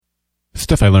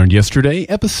Stuff I Learned Yesterday,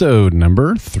 episode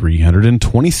number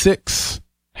 326.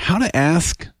 How to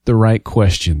ask the right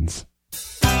questions.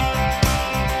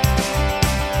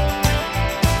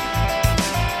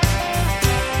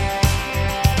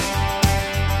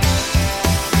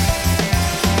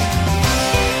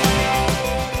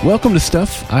 Welcome to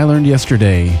Stuff I Learned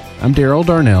Yesterday. I'm Daryl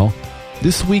Darnell.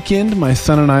 This weekend, my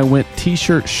son and I went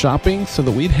t-shirt shopping so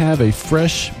that we'd have a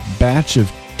fresh batch of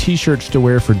t-shirts to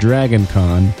wear for Dragon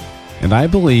Con. And I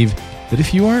believe that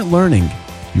if you aren't learning,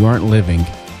 you aren't living.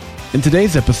 In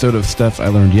today's episode of Stuff I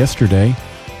Learned Yesterday,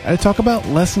 I talk about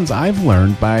lessons I've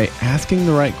learned by asking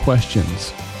the right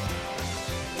questions.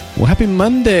 Well, happy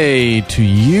Monday to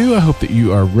you. I hope that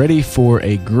you are ready for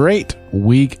a great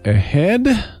week ahead.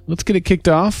 Let's get it kicked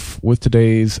off with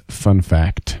today's fun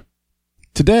fact.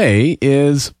 Today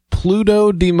is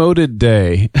Pluto Demoted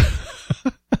Day.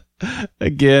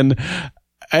 Again,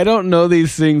 I don't know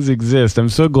these things exist. I'm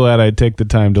so glad I take the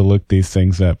time to look these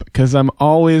things up because I'm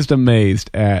always amazed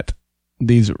at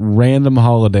these random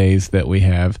holidays that we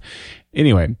have.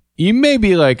 Anyway, you may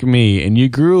be like me and you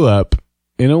grew up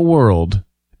in a world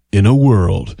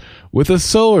with a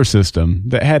solar system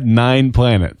that had 9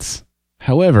 planets.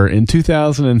 However, in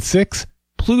 2006,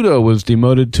 Pluto was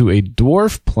demoted to a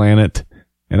dwarf planet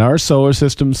and our solar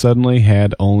system suddenly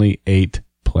had only 8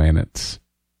 planets.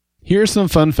 Here are some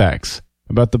fun facts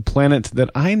about the planet that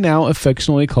I now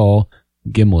affectionately call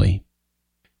Gimli.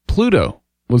 Pluto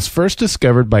was first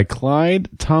discovered by Clyde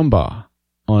Tombaugh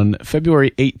on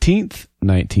February 18th,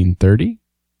 1930.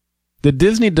 The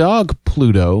Disney dog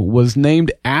Pluto was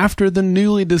named after the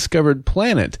newly discovered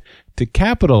planet to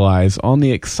capitalize on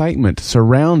the excitement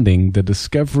surrounding the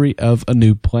discovery of a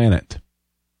new planet.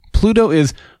 Pluto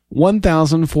is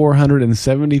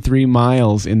 1,473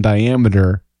 miles in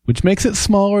diameter, which makes it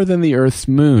smaller than the Earth's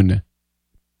moon.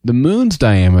 The moon's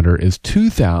diameter is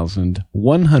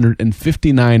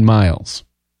 2,159 miles.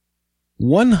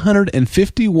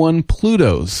 151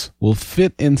 Plutos will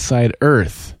fit inside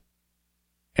Earth.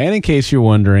 And in case you're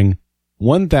wondering,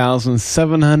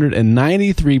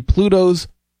 1,793 Plutos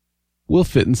will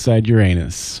fit inside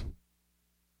Uranus.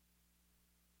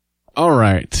 All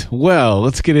right, well,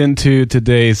 let's get into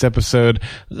today's episode.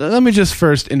 Let me just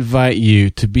first invite you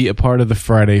to be a part of the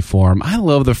Friday Forum. I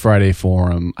love the Friday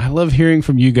Forum. I love hearing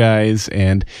from you guys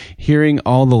and hearing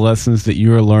all the lessons that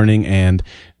you are learning. And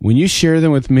when you share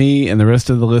them with me and the rest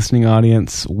of the listening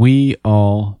audience, we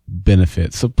all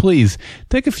benefit. So please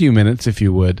take a few minutes, if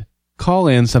you would. Call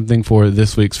in something for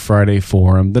this week's Friday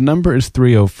Forum. The number is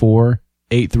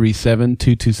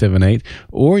 304-837-2278,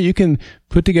 or you can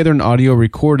put together an audio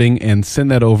recording and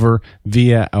send that over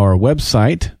via our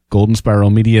website,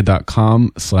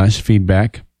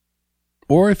 goldenspiralmedia.com/feedback.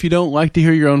 Or if you don't like to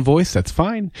hear your own voice, that's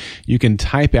fine. You can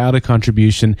type out a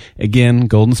contribution. Again,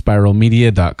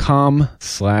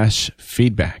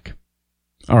 goldenspiralmedia.com/feedback.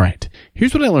 All right,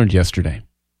 here's what I learned yesterday.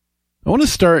 I want to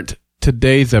start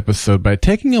today's episode by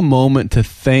taking a moment to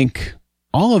thank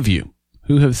all of you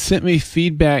who have sent me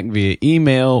feedback via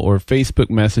email or Facebook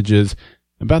messages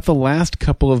about the last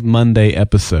couple of Monday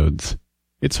episodes.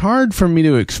 It's hard for me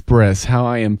to express how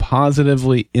I am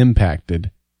positively impacted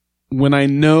when I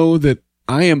know that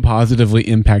I am positively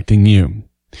impacting you.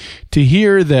 To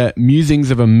hear that Musings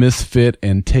of a Misfit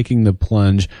and Taking the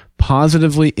Plunge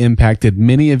positively impacted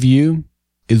many of you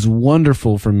is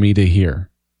wonderful for me to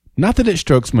hear. Not that it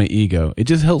strokes my ego, it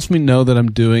just helps me know that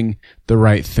I'm doing the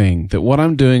right thing, that what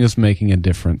I'm doing is making a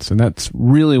difference, and that's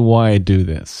really why I do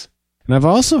this. And I've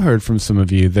also heard from some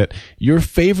of you that your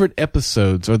favorite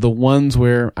episodes are the ones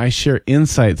where I share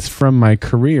insights from my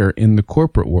career in the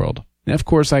corporate world. Now, of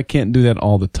course, I can't do that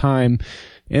all the time,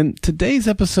 and today's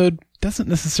episode doesn't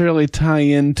necessarily tie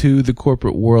into the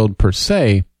corporate world per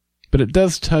se, but it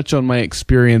does touch on my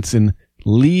experience in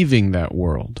leaving that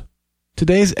world.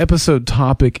 Today's episode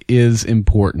topic is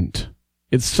important.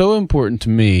 It's so important to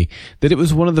me that it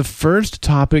was one of the first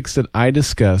topics that I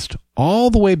discussed all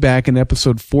the way back in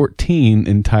episode 14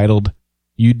 entitled,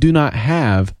 You Do Not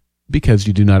Have Because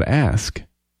You Do Not Ask.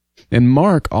 And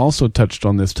Mark also touched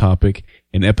on this topic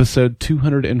in episode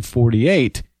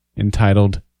 248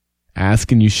 entitled,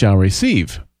 Ask and You Shall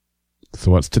Receive.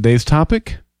 So what's today's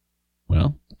topic?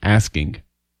 Well, asking.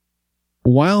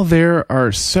 While there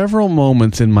are several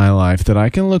moments in my life that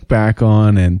I can look back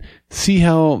on and see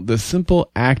how the simple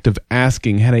act of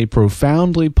asking had a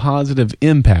profoundly positive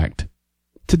impact,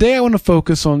 today I want to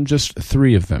focus on just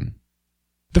 3 of them.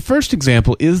 The first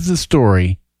example is the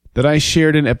story that I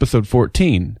shared in episode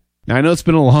 14. Now, I know it's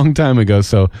been a long time ago,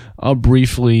 so I'll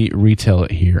briefly retell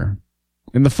it here.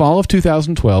 In the fall of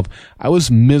 2012, I was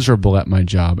miserable at my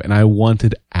job and I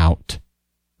wanted out.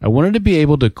 I wanted to be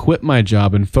able to quit my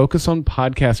job and focus on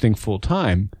podcasting full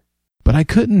time, but I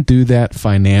couldn't do that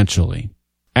financially.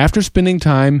 After spending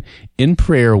time in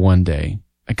prayer one day,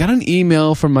 I got an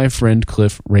email from my friend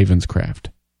Cliff Ravenscraft.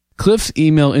 Cliff's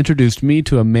email introduced me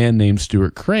to a man named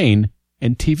Stuart Crane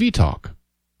and TV Talk.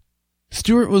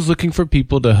 Stuart was looking for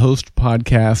people to host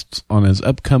podcasts on his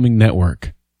upcoming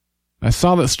network. I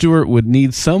saw that Stuart would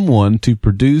need someone to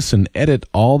produce and edit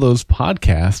all those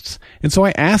podcasts, and so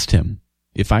I asked him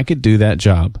if I could do that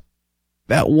job.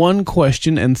 That one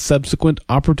question and subsequent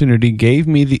opportunity gave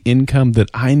me the income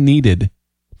that I needed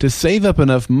to save up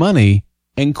enough money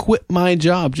and quit my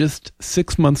job just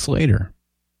 6 months later.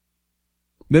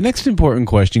 The next important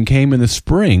question came in the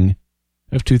spring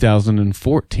of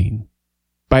 2014.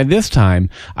 By this time,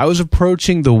 I was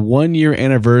approaching the 1-year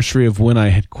anniversary of when I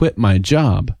had quit my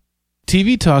job.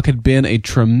 TV Talk had been a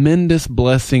tremendous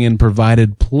blessing and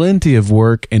provided plenty of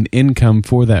work and income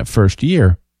for that first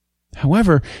year.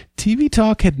 However, TV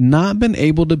Talk had not been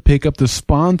able to pick up the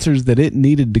sponsors that it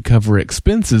needed to cover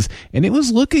expenses, and it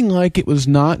was looking like it was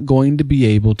not going to be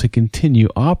able to continue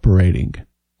operating.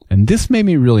 And this made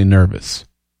me really nervous.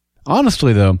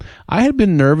 Honestly, though, I had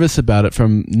been nervous about it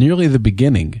from nearly the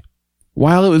beginning.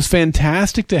 While it was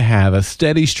fantastic to have a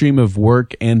steady stream of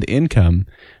work and income,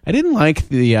 I didn't like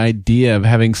the idea of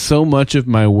having so much of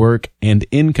my work and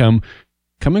income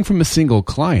coming from a single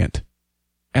client.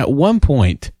 At one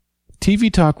point,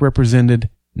 TV Talk represented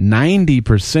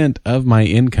 90% of my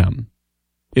income.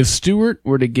 If Stuart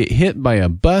were to get hit by a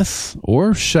bus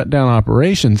or shut down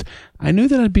operations, I knew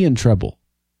that I'd be in trouble.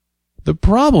 The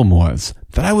problem was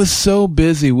that I was so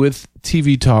busy with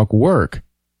TV Talk work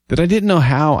that I didn't know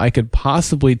how I could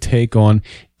possibly take on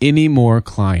any more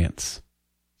clients.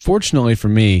 Fortunately for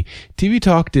me, TV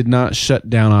Talk did not shut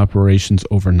down operations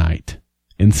overnight.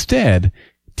 Instead,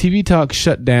 TV Talk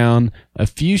shut down a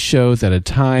few shows at a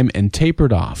time and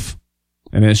tapered off.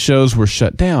 And as shows were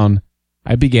shut down,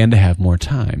 I began to have more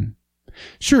time.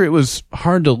 Sure, it was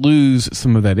hard to lose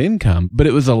some of that income, but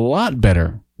it was a lot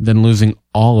better than losing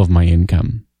all of my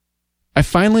income. I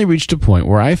finally reached a point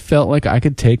where I felt like I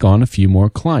could take on a few more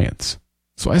clients.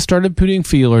 So I started putting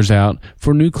feelers out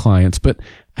for new clients, but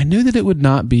I knew that it would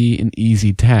not be an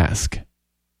easy task.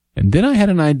 And then I had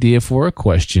an idea for a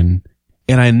question,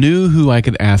 and I knew who I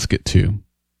could ask it to.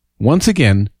 Once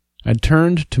again, I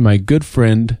turned to my good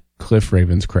friend, Cliff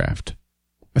Ravenscraft.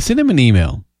 I sent him an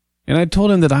email, and I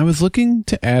told him that I was looking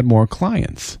to add more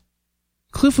clients.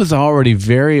 Cliff was already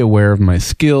very aware of my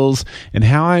skills and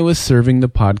how I was serving the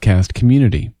podcast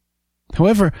community.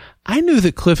 However, I knew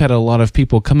that Cliff had a lot of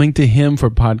people coming to him for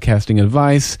podcasting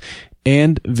advice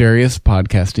and various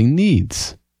podcasting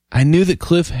needs. I knew that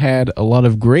Cliff had a lot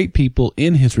of great people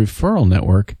in his referral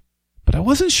network, but I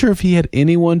wasn't sure if he had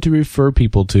anyone to refer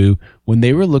people to when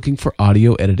they were looking for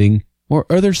audio editing or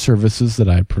other services that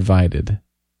I provided.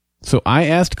 So I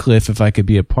asked Cliff if I could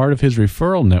be a part of his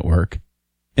referral network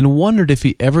and wondered if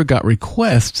he ever got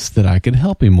requests that I could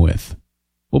help him with.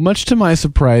 Well, much to my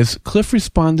surprise, Cliff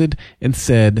responded and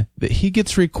said that he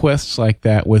gets requests like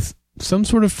that with some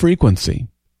sort of frequency.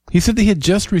 He said that he had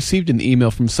just received an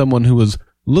email from someone who was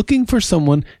looking for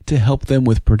someone to help them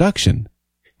with production,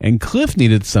 and Cliff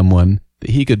needed someone that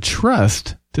he could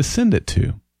trust to send it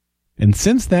to. And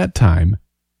since that time,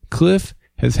 Cliff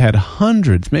has had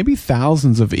hundreds, maybe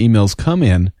thousands of emails come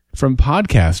in from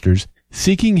podcasters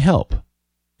seeking help.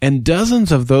 And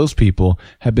dozens of those people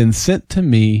have been sent to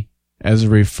me as a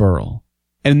referral.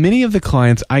 And many of the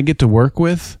clients I get to work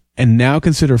with and now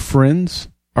consider friends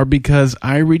are because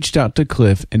I reached out to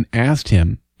Cliff and asked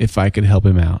him if I could help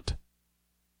him out.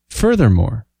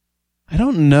 Furthermore, I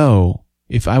don't know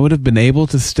if I would have been able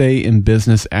to stay in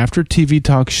business after TV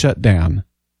Talk shut down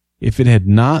if it had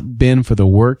not been for the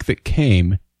work that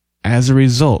came as a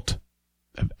result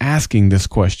of asking this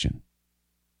question.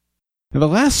 Now, the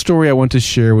last story I want to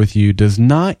share with you does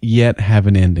not yet have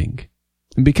an ending.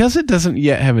 And because it doesn't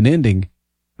yet have an ending,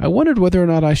 I wondered whether or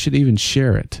not I should even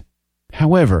share it.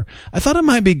 However, I thought it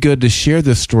might be good to share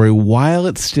this story while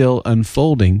it's still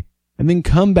unfolding, and then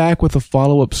come back with a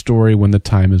follow-up story when the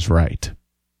time is right.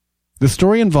 The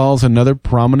story involves another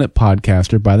prominent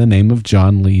podcaster by the name of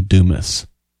John Lee Dumas.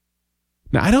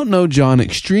 Now, I don't know John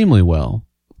extremely well,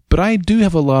 but I do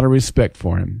have a lot of respect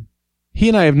for him. He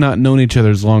and I have not known each other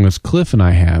as long as Cliff and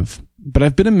I have, but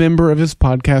I've been a member of his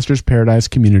Podcasters Paradise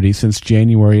community since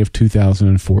January of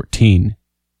 2014.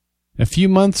 A few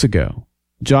months ago,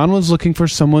 John was looking for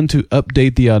someone to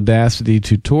update the Audacity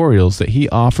tutorials that he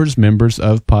offers members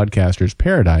of Podcasters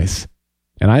Paradise,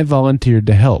 and I volunteered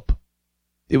to help.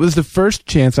 It was the first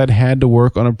chance I'd had to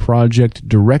work on a project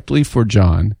directly for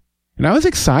John, and I was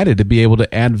excited to be able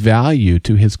to add value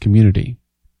to his community.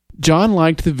 John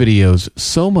liked the videos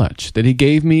so much that he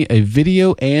gave me a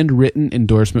video and written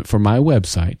endorsement for my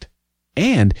website,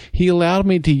 and he allowed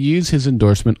me to use his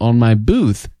endorsement on my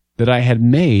booth that I had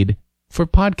made for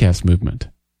Podcast Movement.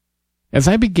 As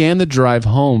I began the drive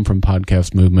home from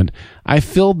Podcast Movement, I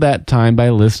filled that time by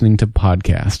listening to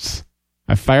podcasts.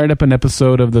 I fired up an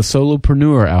episode of the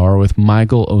Solopreneur Hour with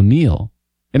Michael O'Neill,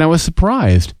 and I was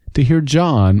surprised to hear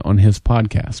John on his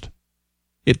podcast.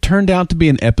 It turned out to be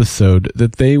an episode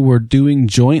that they were doing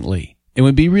jointly and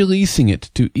would be releasing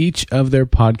it to each of their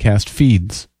podcast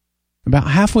feeds. About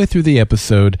halfway through the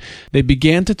episode, they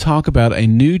began to talk about a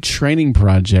new training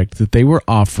project that they were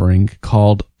offering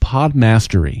called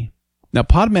Podmastery. Now,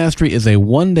 Podmastery is a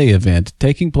one-day event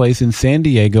taking place in San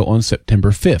Diego on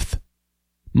September 5th.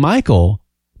 Michael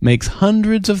makes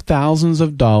hundreds of thousands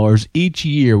of dollars each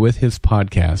year with his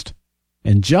podcast,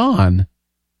 and John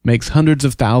makes hundreds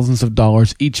of thousands of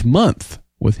dollars each month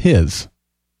with his.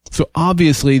 So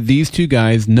obviously, these two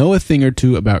guys know a thing or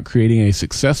two about creating a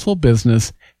successful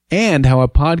business and how a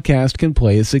podcast can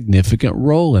play a significant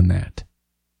role in that.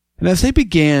 And as they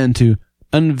began to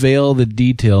unveil the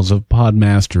details of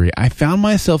Podmastery, I found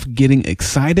myself getting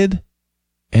excited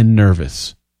and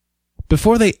nervous.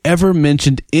 Before they ever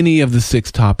mentioned any of the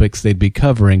 6 topics they'd be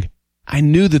covering, I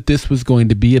knew that this was going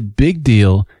to be a big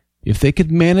deal if they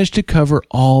could manage to cover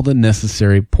all the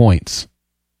necessary points.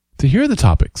 So here are the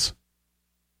topics: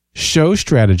 show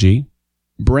strategy,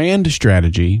 brand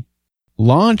strategy,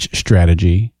 launch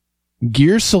strategy,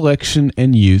 gear selection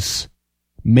and use,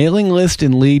 mailing list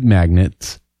and lead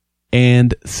magnets,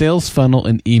 and sales funnel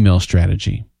and email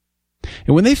strategy.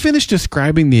 And when they finished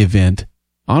describing the event,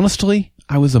 honestly,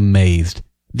 I was amazed.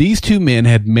 These two men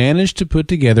had managed to put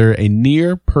together a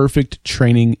near perfect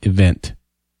training event.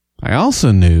 I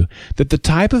also knew that the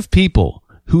type of people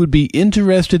who would be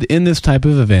interested in this type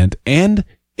of event and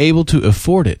able to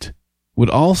afford it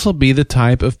would also be the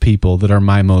type of people that are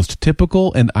my most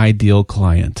typical and ideal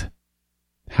client.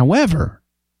 However,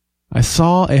 I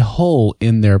saw a hole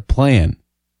in their plan.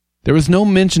 There was no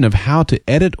mention of how to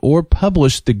edit or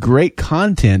publish the great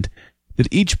content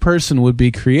that each person would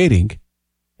be creating,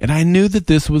 and I knew that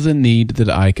this was a need that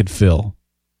I could fill.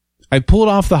 I pulled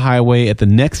off the highway at the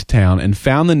next town and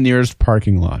found the nearest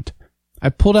parking lot. I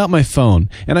pulled out my phone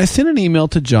and I sent an email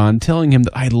to John telling him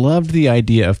that I loved the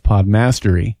idea of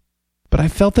Podmastery, but I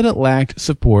felt that it lacked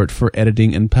support for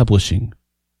editing and publishing.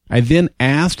 I then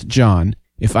asked John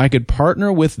if I could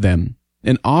partner with them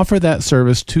and offer that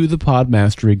service to the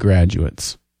Podmastery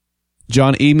graduates.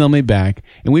 John emailed me back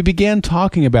and we began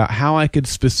talking about how I could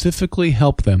specifically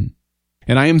help them.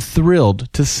 And I am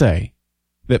thrilled to say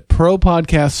that Pro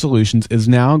Podcast Solutions is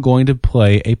now going to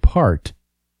play a part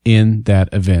in that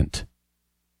event.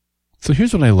 So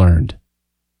here's what I learned.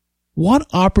 What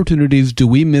opportunities do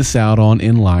we miss out on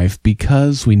in life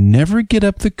because we never get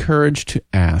up the courage to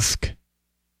ask?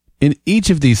 In each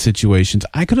of these situations,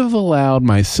 I could have allowed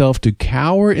myself to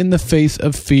cower in the face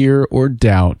of fear or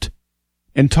doubt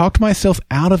and talked myself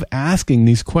out of asking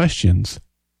these questions.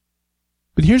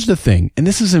 But here's the thing, and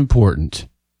this is important.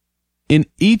 In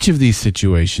each of these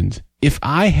situations, if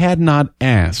I had not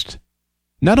asked,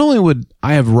 not only would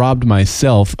I have robbed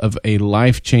myself of a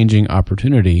life-changing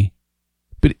opportunity,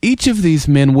 but each of these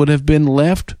men would have been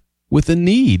left with a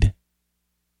need.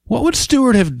 What would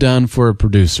Stewart have done for a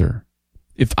producer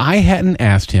if I hadn't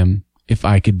asked him if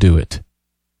I could do it?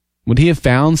 Would he have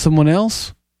found someone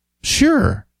else?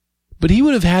 Sure, but he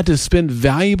would have had to spend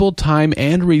valuable time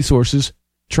and resources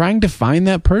trying to find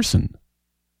that person.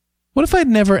 What if I'd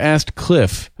never asked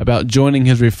Cliff about joining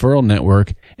his referral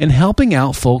network and helping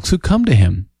out folks who come to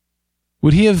him?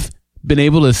 Would he have been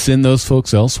able to send those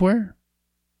folks elsewhere?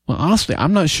 Well, honestly,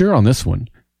 I'm not sure on this one.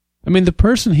 I mean, the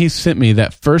person he sent me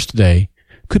that first day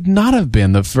could not have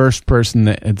been the first person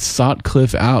that had sought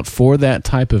Cliff out for that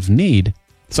type of need.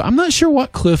 So I'm not sure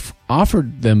what Cliff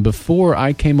offered them before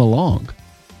I came along.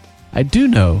 I do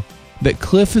know that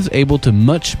Cliff is able to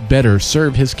much better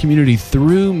serve his community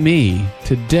through me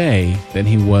today than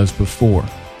he was before.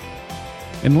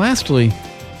 And lastly,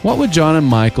 what would John and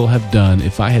Michael have done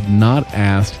if I had not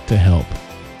asked to help?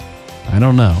 I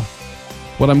don't know.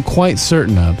 What I'm quite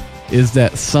certain of is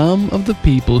that some of the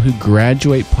people who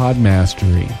graduate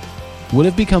Podmastery would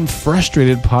have become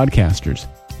frustrated podcasters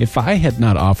if I had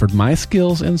not offered my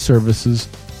skills and services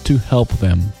to help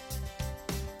them.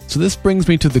 So this brings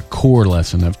me to the core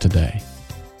lesson of today.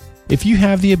 If you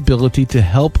have the ability to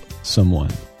help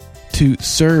someone, to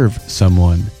serve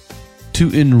someone, to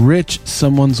enrich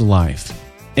someone's life,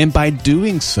 and by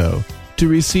doing so, to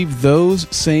receive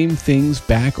those same things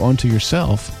back onto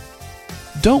yourself,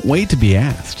 don't wait to be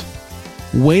asked.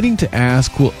 Waiting to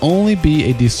ask will only be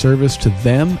a disservice to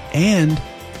them and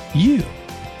you.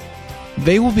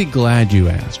 They will be glad you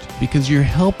asked because you're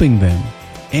helping them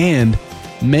and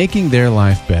making their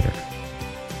life better.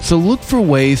 So look for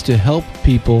ways to help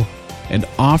people and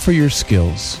offer your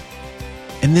skills,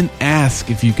 and then ask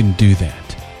if you can do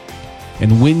that.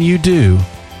 And when you do,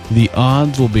 the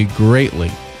odds will be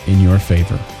greatly in your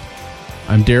favor.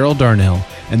 I'm Daryl Darnell,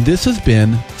 and this has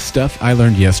been Stuff I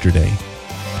Learned Yesterday.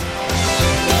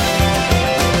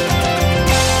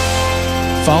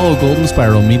 Follow Golden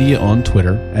Spiral Media on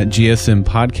Twitter at GSM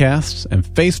Podcasts and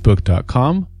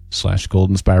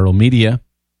Facebook.com/Golden Spiral Media.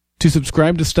 To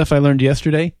subscribe to Stuff I Learned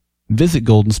Yesterday, visit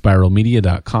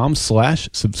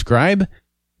goldenspiralmedia.com/subscribe.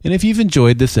 And if you've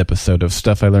enjoyed this episode of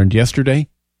Stuff I Learned Yesterday,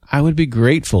 I would be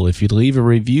grateful if you'd leave a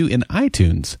review in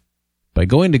iTunes by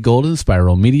going to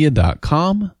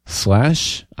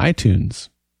goldenspiralmedia.com/iTunes.